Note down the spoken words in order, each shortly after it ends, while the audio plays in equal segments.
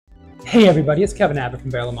Hey everybody, it's Kevin Abbott from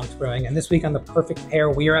Barrel of Monks Brewing, and this week on The Perfect Pair,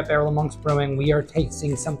 we are at Barrel of Monks Brewing. We are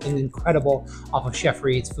tasting something incredible off of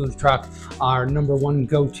Cheffery Eats food truck, our #1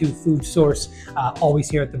 go-to food source, always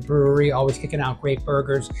here at the brewery, always kicking out great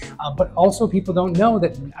burgers. But also people don't know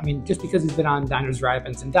that, I mean, just because he's been on Diners,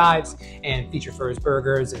 Drive-Ins, and Dives and featured for his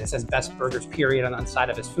burgers, and it says best burgers period on the side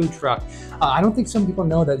of his food truck, I don't think some people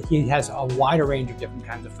know that he has a wider range of different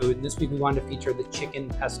kinds of food. And this week we wanted to feature the chicken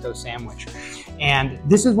pesto sandwich. And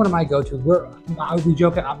this is one of my go-to. We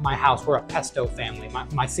joke at my house, we're a pesto family.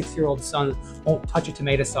 My 6-year-old son won't touch a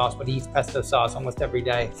tomato sauce, but he eats pesto sauce almost every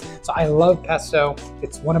day. So I love pesto.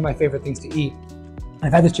 It's one of my favorite things to eat.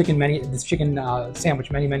 I've had this chicken sandwich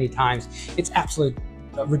many times. It's absolutely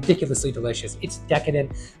ridiculously delicious. It's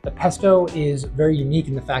decadent. The pesto is very unique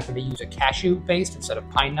in the fact that they use a cashew-based instead of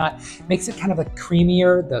pine nut. Makes it kind of like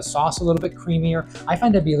creamier, the sauce a little bit creamier. I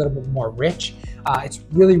find it to be a little bit more rich. It's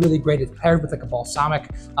really great. It's paired with like a balsamic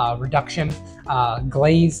reduction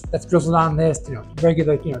glaze that's drizzled on this,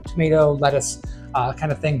 regular tomato, lettuce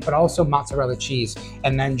kind of thing, but also mozzarella cheese,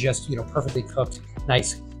 and then just perfectly cooked,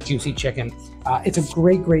 nice juicy chicken. It's a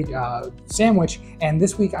great sandwich, and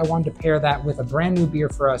this week I wanted to pair that with a brand new beer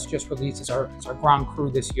for us, just released. It's our Grand Cru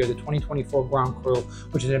this year, the 2024 Grand Cru,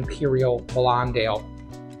 which is an Imperial Blonde Ale.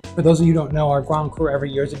 For those of you who don't know, our Grand Cru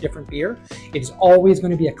every year is a different beer. It is always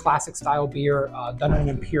going to be a classic style beer done in an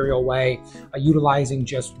imperial way, utilizing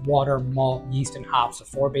just water, malt, yeast, and hops, the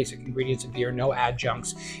 4 basic ingredients of beer, no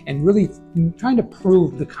adjuncts, and really trying to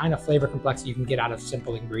prove the kind of flavor complexity you can get out of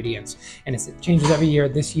simple ingredients. And it changes every year.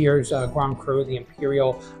 This year's Grand Cru, the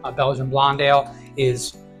Imperial Belgian Blonde Ale,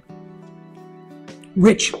 is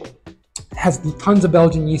rich, has tons of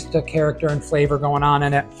Belgian yeast character and flavor going on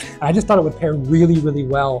in it. And I just thought it would pair really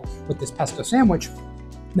well with this pesto sandwich.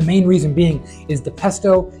 The main reason being is the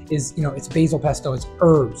pesto is, it's basil pesto, it's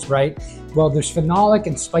herbs, right? Well, there's phenolic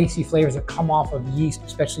and spicy flavors that come off of yeast,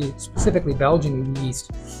 specifically Belgian yeast,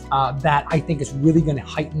 that I think is really going to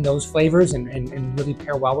heighten those flavors and really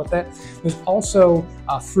pair well with it. There's also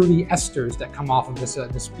fruity esters that come off of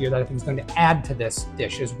this beer that I think is going to add to this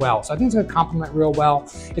dish as well. So I think it's going to complement real well.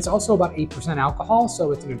 It's also about 8% alcohol,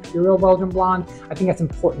 so it's an Imperial Belgian Blonde. I think that's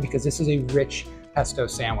important because this is a rich pesto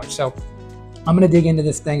sandwich. So I'm going to dig into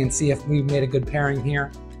this thing and see if we've made a good pairing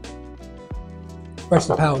here. Fresh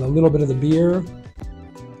the palate with a little bit of the beer.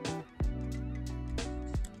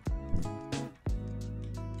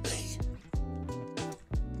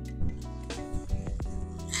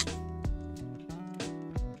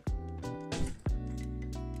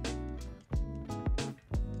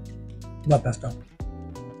 Love pesto.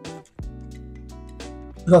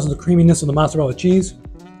 There's also the creaminess of the mozzarella cheese.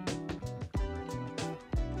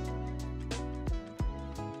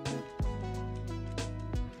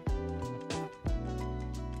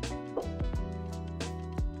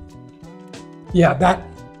 Yeah,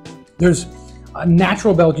 there's a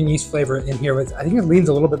natural Belgian yeast flavor in here. I think it leans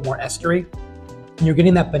a little bit more estery. And you're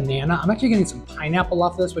getting that banana. I'm actually getting some pineapple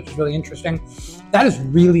off this, which is really interesting. That is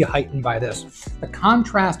really heightened by this. The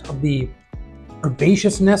contrast of the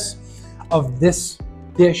herbaceousness of this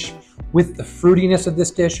dish with the fruitiness of this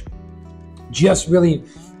dish just really,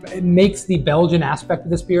 it makes the Belgian aspect of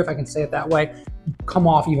this beer, if I can say it that way, come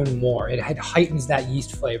off even more. It heightens that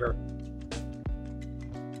yeast flavor.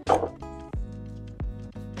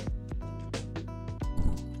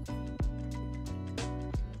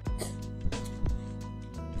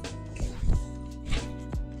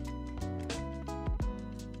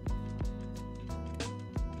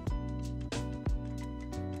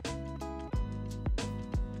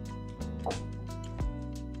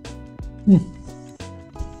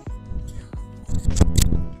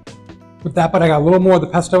 With that, but I got a little more of the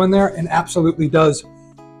pesto in there, and absolutely does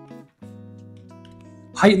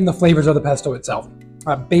heighten the flavors of the pesto itself.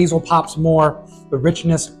 Basil pops more, the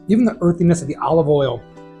richness, even the earthiness of the olive oil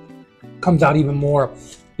comes out even more,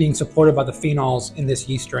 being supported by the phenols in this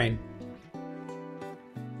yeast strain.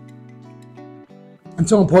 And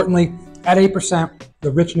so importantly, at 8%,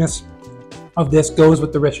 the richness of this goes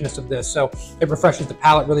with the richness of this, so it refreshes the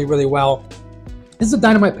palate really well. This is a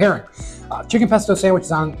dynamite pairing. Chicken pesto sandwich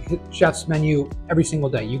is on Chef's menu every single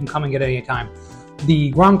day. You can come and get it anytime. The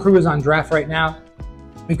Grand Cru is on draft right now.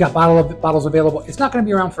 We've got bottles available. It's not going to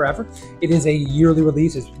be around forever. It is a yearly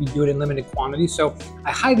release. We do it in limited quantities. So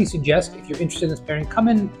I highly suggest, if you're interested in this pairing, come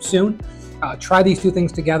in soon. Try these two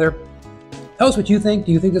things together. Tell us what you think.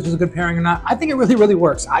 Do you think this was a good pairing or not? I think it really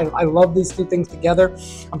works. I love these two things together.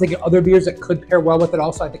 I'm thinking other beers that could pair well with it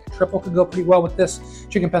also. I think a triple could go pretty well with this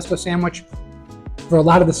chicken pesto sandwich for a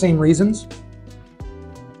lot of the same reasons.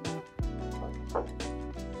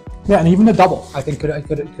 Yeah, and even a double I think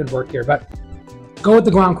could work here. But Go with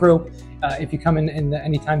the Grand Cru if you come in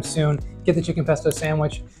anytime soon. Get the chicken pesto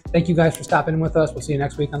sandwich. Thank you guys for stopping in with us. We'll see you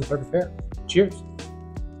next week on The Perfect Pair. Cheers.